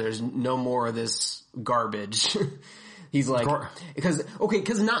man, so there's no more of this garbage. He's like, because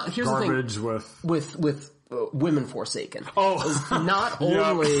not here's garbage the thing with women Forsaken. Oh, not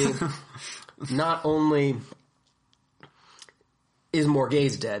only is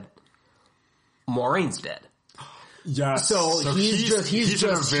Morghaze dead, Moiraine's dead. Yeah. So he's just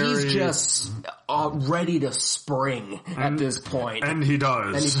ready to spring at this point. And he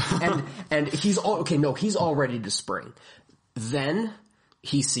does. And he's all ready to spring. Then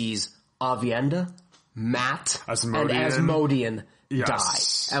he sees Aviendha, Mat, and Asmodean die,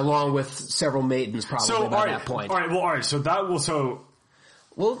 along with several maidens probably by that point. All right. So that will it's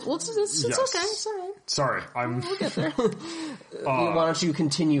okay. It's all right. Sorry, we'll get there. Why don't you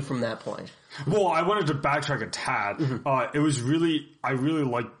continue from that point? Well, I wanted to backtrack a tad. Mm-hmm. It was I really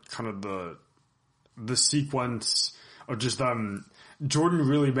liked kind of the sequence of just Jordan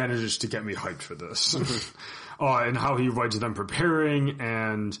really manages to get me hyped for this, Mm-hmm. and how he writes them preparing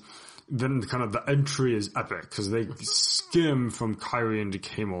and then kind of the entry is epic because they skim from Kyrian to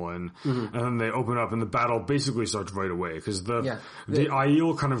Camelin, and then they open up and the battle basically starts right away because the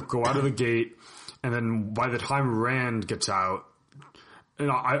Aiel kind of go out of the gate, and then by the time Rand gets out,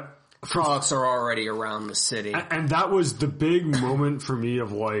 Trollocs are already around the city. And that was the big moment for me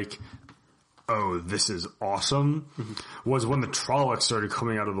of like, oh, this is awesome, was when the Trollocs started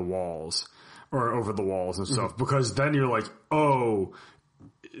coming out of the walls, or over the walls and stuff, because then you're like, oh,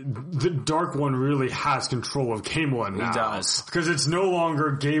 the Dark One really has control of Camelin now. He does. Because it's no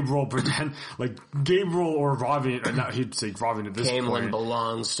longer Gabriel Gabriel or Ravian, or not, he'd say Ravian at this point. Camelin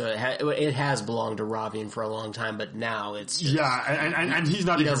belongs to, it has belonged to Ravian for a long time, but now it's just, and he's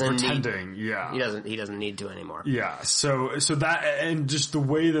not even pretending. He doesn't need to anymore. Yeah, so that, and just the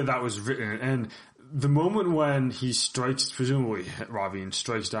way that was written, and the moment when he strikes, presumably Ravian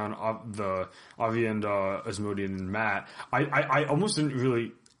strikes down the Avi and Asmodean and Matt, I almost didn't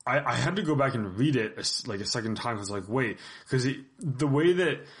really, I had to go back and read it a second time. I was like, wait, because the way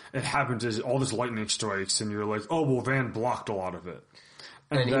that it happens is all this lightning strikes, and you're like, oh, well, Van blocked a lot of it.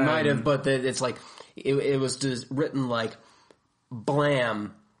 And he might have, but it's like, it was just written like,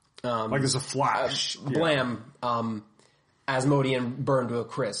 blam. Like there's a flash. Blam, Asmodean burned to a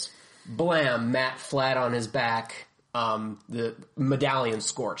crisp. Blam, Matt flat on his back, the medallion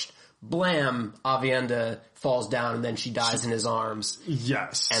scorched. Blam, Avienda falls down and then she dies in his arms.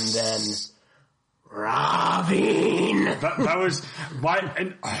 Yes. And then Ravine. That was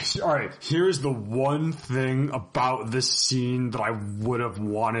alright, here's the one thing about this scene that I would have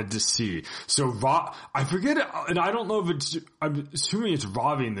wanted to see. So I forget it, and I don't know if I'm assuming it's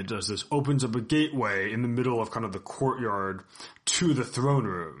Ravine that does this, opens up a gateway in the middle of kind of the courtyard to the throne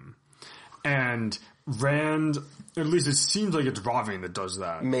room. And Rand, at least it seems like it's Ravine that does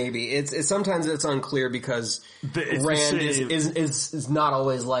that. Maybe. It's sometimes it's unclear because Rand is not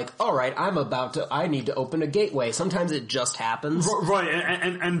always like, alright, I need to open a gateway. Sometimes it just happens. Right,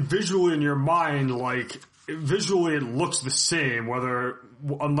 and visually in your mind, visually it looks the same,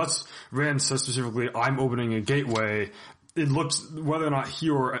 unless Rand says specifically, I'm opening a gateway, it looks, whether or not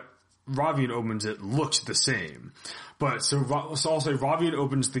he or Ravine opens it, looks the same. But so I'll say Ravine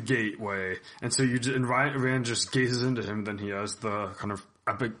opens the gateway, and so Rand just gazes into him. Then he has the kind of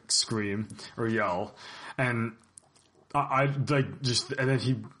epic scream or yell, and I just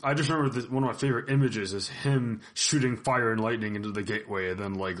remember one of my favorite images is him shooting fire and lightning into the gateway and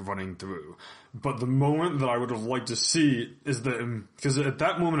then running through. But the moment that I would have liked to see is because at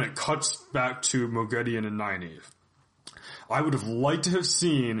that moment it cuts back to Moghedien and Nynaeve. I would have liked to have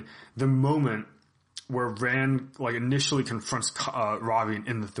seen the moment where Rand initially confronts Ravine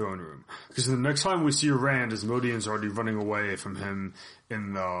in the throne room. Because the next time we see Rand, Asmodean's already running away from him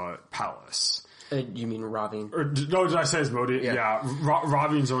in the palace. You mean Ravine? No, did I say Asmodean? Yeah.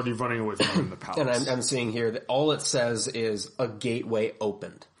 Ravine's already running away from him in the palace. And I'm seeing here that all it says is a gateway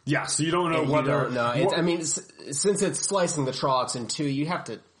opened. Yeah, so you don't know whether... Since it's slicing the Trollocs in two, you have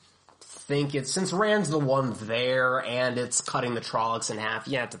to think since Rand's the one there and it's cutting the Trollocs in half,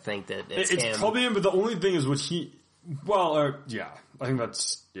 you have to think that it's him. It's probably him, but the only thing is I think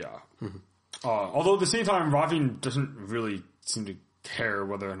that's, Mm-hmm. Although at the same time, Ravine doesn't really seem to care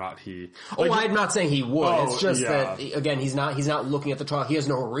whether or not he... I'm not saying he would. It's just that, again, he's not looking at the Trollocs. He has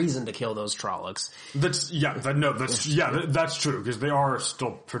no reason to kill those Trollocs. That's true, because they are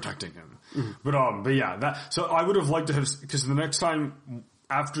still protecting him. Mm-hmm. So I would have liked to have, because the next time,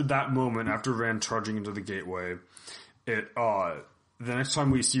 after that moment, after Rand charging into the gateway, the next time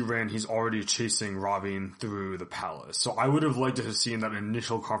we see Rand, he's already chasing Ravine through the palace. So I would have liked to have seen that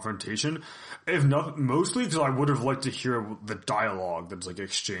initial confrontation, if not mostly because I would have liked to hear the dialogue that's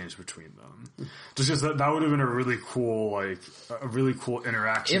exchanged between them. Just because that would have been a really cool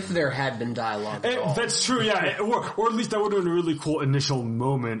interaction. If there had been dialogue at all. That's true, yeah. Or at least that would have been a really cool initial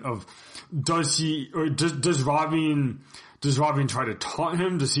moment of, does Ravine try to taunt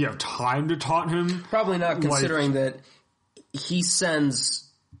him? Does he have time to taunt him? Probably not, considering that he sends...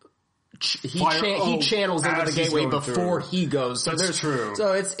 He channels into the gateway before he goes. So that's true.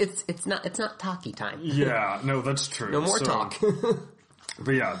 So it's not talkie time. Yeah, no, that's true. No more talk.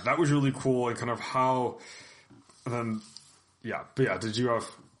 But yeah, that was really cool, and kind of how... did you have...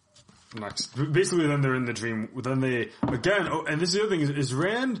 Next, basically then they're in the dream, then they, again, and this is the other thing, is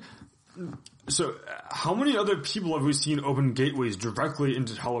Rand... So, how many other people have we seen open gateways directly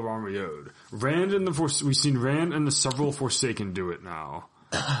into Teleron Riod? We've seen Rand and the several Forsaken do it now.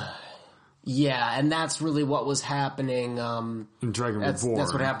 Yeah, and that's really what was happening, in Dragon Reborn.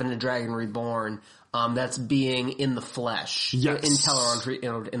 That's what happened in Dragon Reborn. That's being in the flesh. Yes. In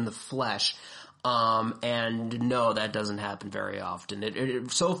Teleron, in the flesh. And no, that doesn't happen very often.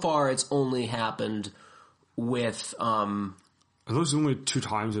 So far, it's only happened with, Are those the only 2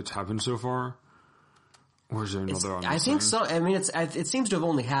 times it's happened so far? Or is there another on I think so. I mean, it seems to have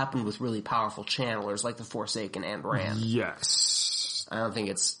only happened with really powerful channelers like the Forsaken and Rand. Yes. I don't think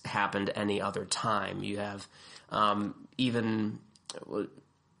it's happened any other time. You have, even, with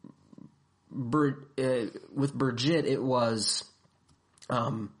Brigitte, it was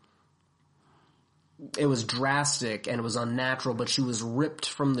drastic and it was unnatural, but she was ripped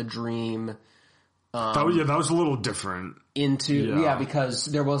from the dream. That was a little different. Because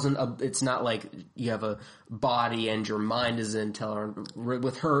there wasn't it's not like you have a body and your mind is in Teleron.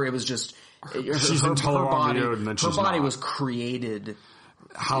 With her, it was just, she's in Teleron and then she's her body not. was created.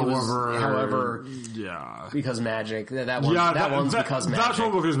 However, because magic. That one's because magic. That's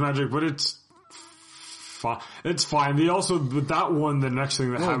one because magic, but it's fine. It's fine. But that one, the next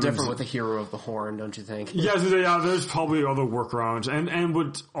thing that happens, different with the Hero of the Horn, don't you think? Yes, yeah. There's probably other workarounds,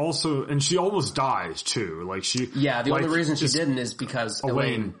 and she almost dies too. Like she, the only reason she didn't is because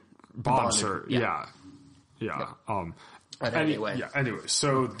Elaine bombs her. Yeah. Anyway,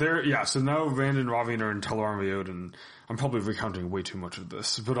 so so now Rand and Ravine are in Tel'aran'rhiod, and I'm probably recounting way too much of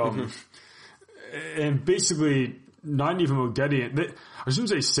this, but and basically, not even Moghedien, I shouldn't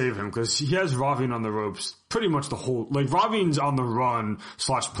say save him, because he has Ravine on the ropes pretty much the whole, like, Ravine's on the run /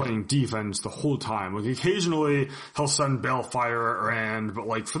 playing defense the whole time. Like, occasionally, he'll send Balefire at Rand, but,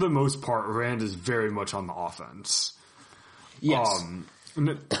 like, for the most part, Rand is very much on the offense. Yes.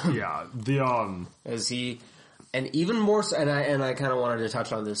 As he, and even more so, and I kind of wanted to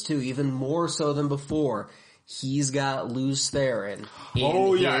touch on this too, even more so than before, he's got Lews Therin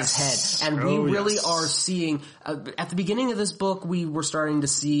in his head. And we really are seeing, at the beginning of this book, we were starting to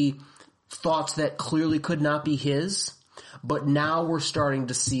see thoughts that clearly could not be his, but now we're starting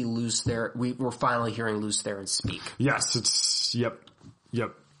to see Lews Therin, we're finally hearing Lews Therin speak. Yes, it's, yep.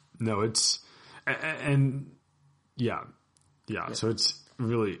 No, it's, so it's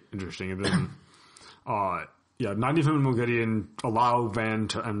really interesting. And then, not even Moghedien allow Van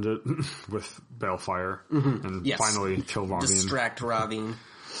to end it with Balefire and finally kill Ravine. Distract Ravine.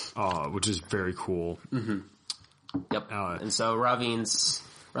 Which is very cool. Mm-hmm. Yep. And so Ravine's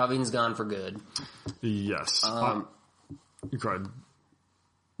gone for good. Yes. Go ahead.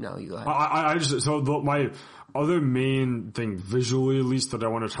 No, you go ahead. My other main thing, visually at least, that I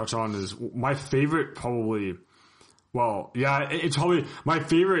want to touch on is my favorite it's probably my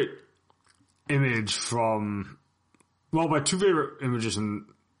favorite image from, my 2 favorite images, and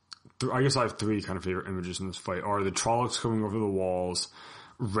I guess I have 3 kind of favorite images in this fight, are the Trollocs coming over the walls,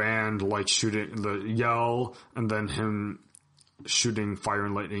 Rand like shooting the yell, and then him shooting fire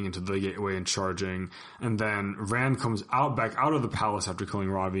and lightning into the gateway and charging, and then Rand comes back out of the palace after killing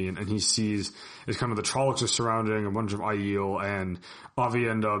Ravine, and he sees it's kind of the Trollocs are surrounding a bunch of Aiel and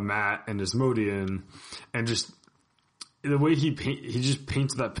Aviendha, Mat, and Asmodean, and just the way he just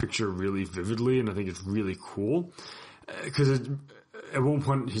paints that picture really vividly, and I think it's really cool. Because at one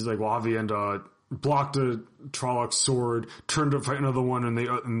point he's like, Aviendha blocked a Trolloc sword, turned to fight another one, and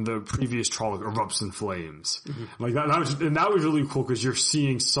the previous Trolloc erupts in flames. Mm-hmm. Like that was really cool, because you're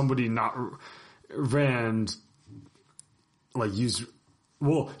seeing somebody not Rand like use.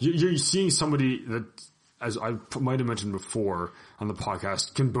 Well, you're seeing somebody that, as I might have mentioned before on the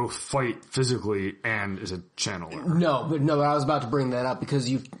podcast, can both fight physically and is a channeler. No, I was about to bring that up because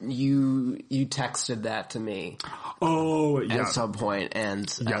you texted that to me. Oh, yeah. At some point,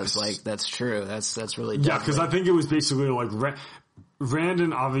 and I was like, that's true. That's really definitely. Yeah, because I think it was basically like Rand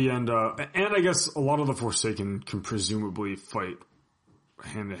and Aviendha, and I guess a lot of the Forsaken can presumably fight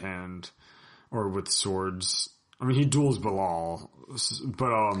hand to hand or with swords. I mean, he duels Bilal,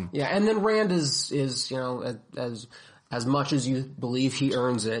 but and then Rand is as much as you believe he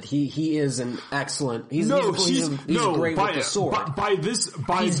earns it, he is an excellent. He's great with the sword.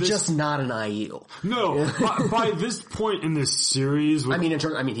 He's just not an Aiel. No, by this point in this series, he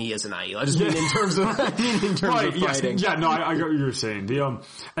is an Aiel. I just mean in terms of fighting. Yeah, no, I got what you were saying.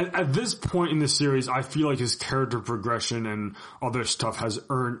 At this point in the series, I feel like his character progression and other stuff has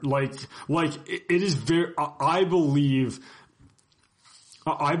earned it is very.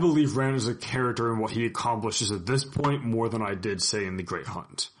 I believe Rand is a character and what he accomplishes at this point more than I did, say, in The Great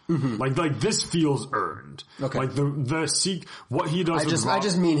Hunt. Mm-hmm. Like this feels earned. Okay. Like what he does. I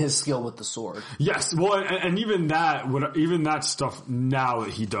just mean his skill with the sword. Yes. Well, and even that stuff now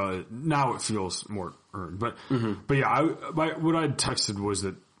that he does, now it feels more earned. But yeah, what I texted was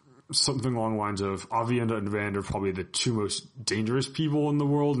that something along the lines of Aviendha and Rand are probably the 2 most dangerous people in the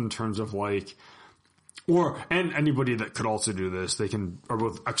world in terms of and anybody that could also do this, are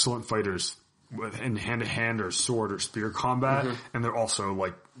both excellent fighters in hand-to-hand or sword or spear combat, and they're also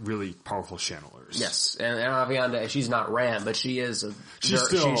like really powerful channelers. Yes, and Avienda, she's not Ram, but she is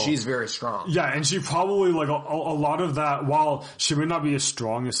she's very strong. Yeah, and she probably like a lot of that. While she may not be as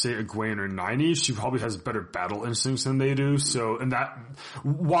strong as say Egwene or Nynaeve, she probably has better battle instincts than they do. So, and that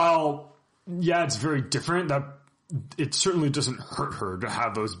while it's very different, that it certainly doesn't hurt her to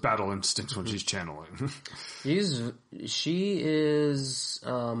have those battle instincts when she's channeling. She is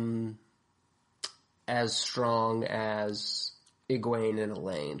as strong as Egwene and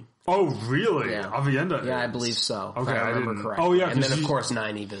Elaine. Oh, really? Yeah. Avienda Yeah, is. I believe so. Okay, I remember correctly. Oh, yeah. And then, of course,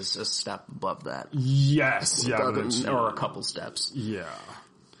 Nynaeve is a step above that. Yes. Yeah. Or a couple steps. Yeah.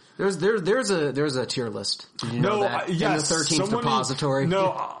 There's a tier list. Did you know that? Yes. In the 13th depository?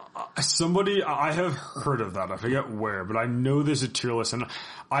 No, somebody, I have heard of that. I forget where, but I know there's a tier list, and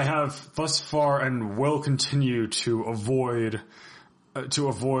I have thus far and will continue to avoid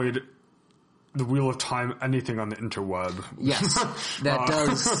the Wheel of Time, anything on the interweb. Yes,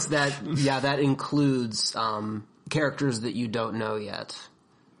 that includes characters that you don't know yet.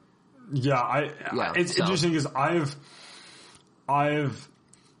 Yeah, it's interesting because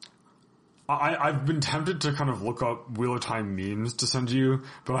I've been tempted to kind of look up Wheel of Time memes to send you,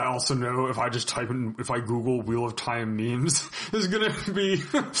 but I also know if I just if I Google Wheel of Time memes, there's gonna be,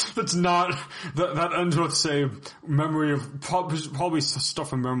 that ends with, say, probably stuff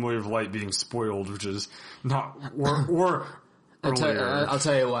from Memory of Light being spoiled, which is not, or I'll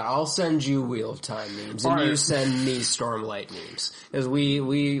tell you what, I'll send you Wheel of Time memes, and you send me Stormlight memes. Because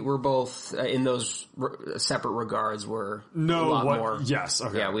we're both, in those separate regards, we're a lot more. Yes,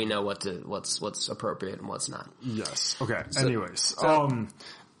 okay. Yeah, we know what's appropriate and what's not. Yes, okay. Anyways,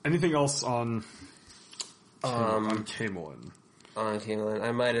 anything else on Camelin? On Camelin,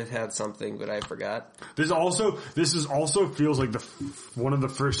 I might have had something, but I forgot. This also feels like one of the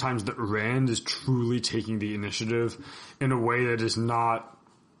first times that Rand is truly taking the initiative in a way that is not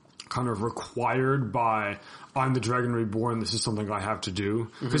kind of required by, I'm the Dragon Reborn, this is something I have to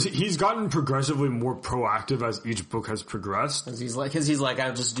do. Because he's gotten progressively more proactive as each book has progressed. Because he's like,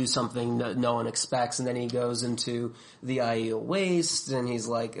 I'll just do something no one expects, and then he goes into the Aiel Waste, and he's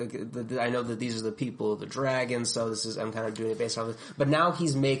like, I know that these are the people of the dragon, so I'm kind of doing it based on this. But now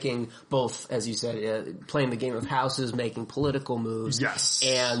he's making both, as you said, playing the game of houses, making political moves, yes,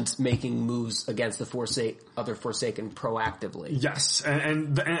 and making moves against the other Forsaken proactively. Yes,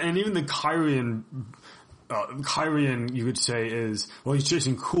 and even the Kyrian, you could say, is, well, he's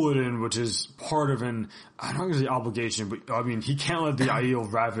chasing Couladin, which is part of I don't know if it's the obligation, but I mean, he can't let the Aiel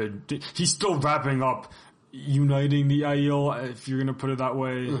Ravid, he's still wrapping up uniting the Aiel, if you're gonna put it that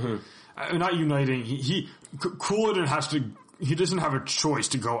way. Not uniting, Couladin he doesn't have a choice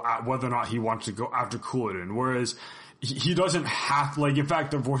to go at whether or not he wants to go after Couladin, whereas he doesn't have, like, in fact,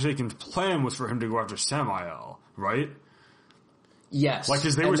 the Forsaken's plan was for him to go after Samael, right? Yes, like,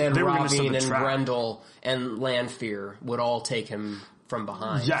 cause then Ravine and Grendel and Lanfear would all take him from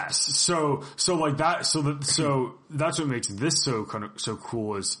behind. Yes, so like that, so that's what makes this so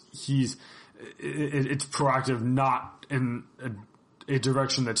cool is it's proactive, not in a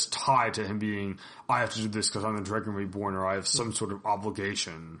direction that's tied to him being, I have to do this because I'm the Dragon Reborn, or I have some sort of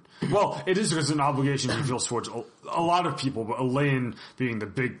obligation. Well, it is because it's an obligation he feels towards a lot of people, but Elaine being the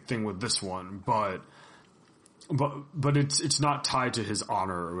big thing with this one, but it's not tied to his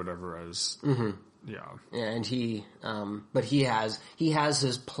honor or whatever as, yeah, and but he has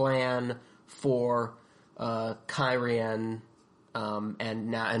his plan for, Kyrian,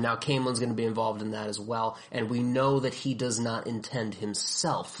 and now Camelin's going to be involved in that as well, and we know that he does not intend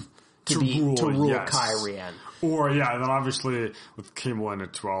himself to rule yes. Kyrian. Or, yeah, and then obviously with Camelin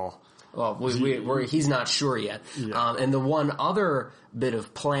as well. Well, he's not sure yet. Yeah. And the one other bit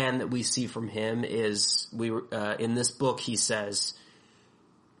of plan that we see from him is in this book he says,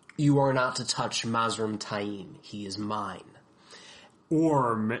 "You are not to touch Mazrim Taim. He is mine."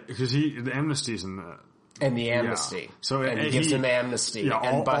 Or because the amnesty's in the. And the amnesty. Yeah. So and he gives him amnesty. Yeah,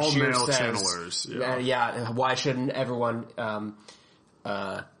 and all male says, channelers. Yeah. Why shouldn't everyone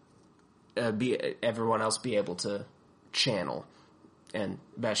everyone else be able to channel? And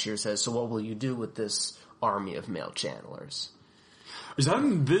Bashir says, "So what will you do with this army of male channelers?" Is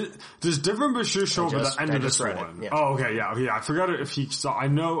that does different Bashir show up at the end of this one? Yeah. Oh, okay, yeah. I forgot if he saw. I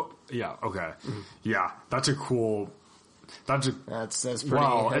know. Yeah, okay, yeah. That's pretty.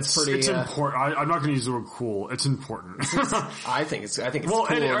 Wow, it's important. I'm not going to use the word cool. It's important. I think it's cool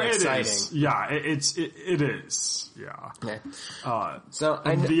and exciting. Is. Yeah, it is. Yeah. Okay. Go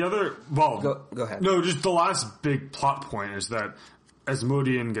ahead. No, just the last big plot point is that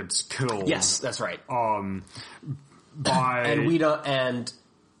Asmodean gets killed. Yes, that's right. By and we don't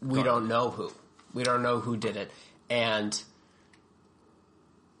know who. We don't know who did it. And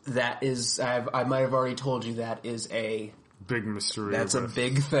that is, I might have already told you, that is a big mystery. That's a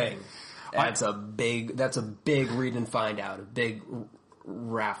big thing. That's a big read and find out. A big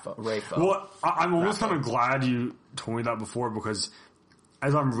Rafo. Well, I'm almost kind of glad you told me that before, because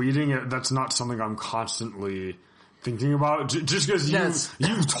as I'm reading it, that's not something I'm constantly thinking about. Just because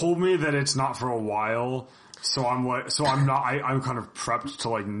you've told me that it's not for a while, so I'm kind of prepped to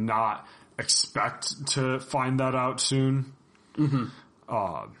like not expect to find that out soon. Mm-hmm.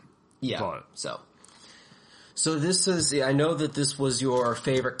 Yeah. But. So this is, I know that this was your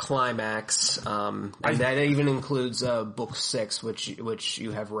favorite climax, and that even includes book 6, which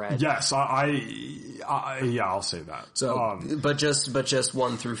you have read. Yes, yeah, I'll say that. So, but just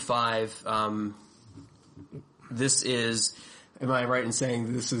 1 through 5. This is, am I right in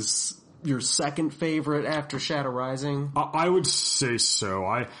saying this is your second favorite after Shadow Rising? I would say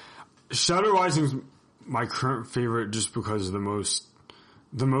so. Shadow Rising is my current favorite just because the most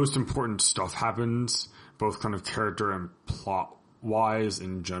important stuff happens, both kind of character and plot wise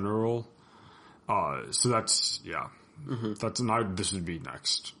in general. So that's, yeah. Mm-hmm. This would be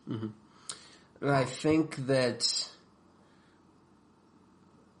next. Mm-hmm. And I think that,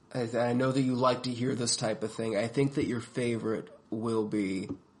 I know that you like to hear this type of thing. I think that your favorite will be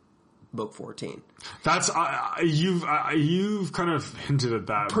book 14. That's, you've kind of hinted at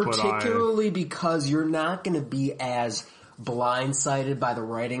that. Particularly because you're not going to be as blindsided by the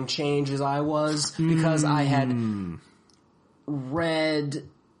writing change as I was, because I had read,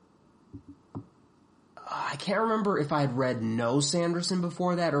 I can't remember if I had read no Sanderson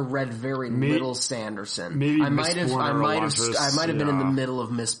before that or read very little Sanderson. Maybe I might have been in the middle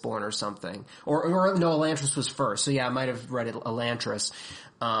of Mistborn or something, or no, Elantris was first, so yeah, I might have read Elantris,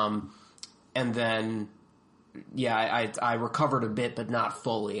 and then I recovered a bit, but not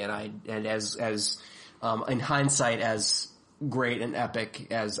fully, and as in hindsight, as great and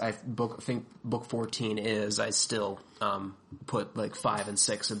epic as I think book 14 is, I still put like 5 and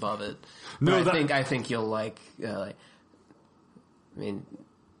 6 above it. No, I think you'll like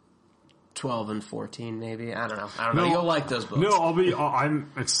 12 and 14 maybe. I don't know. You'll like those books. No, I'm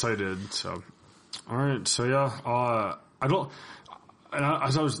excited. So, all right. So yeah, I don't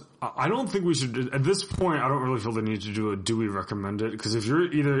think we should, at this point, I don't really feel the need to do a do we recommend it, because if you're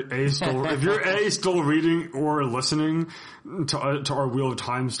still reading or listening to our Wheel of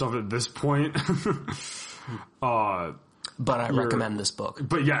Time stuff at this point, but I recommend this book.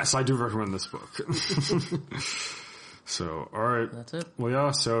 But yes, I do recommend this book. So, alright. That's it. Well,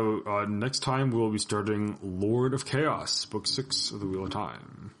 yeah, so, next time we'll be starting Lord of Chaos, book 6 of the Wheel of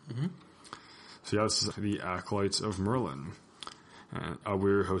Time. Mm-hmm. So yeah, this is the Acolytes of Merlin. We're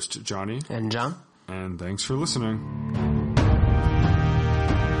your host, Johnny. And John. And thanks for listening.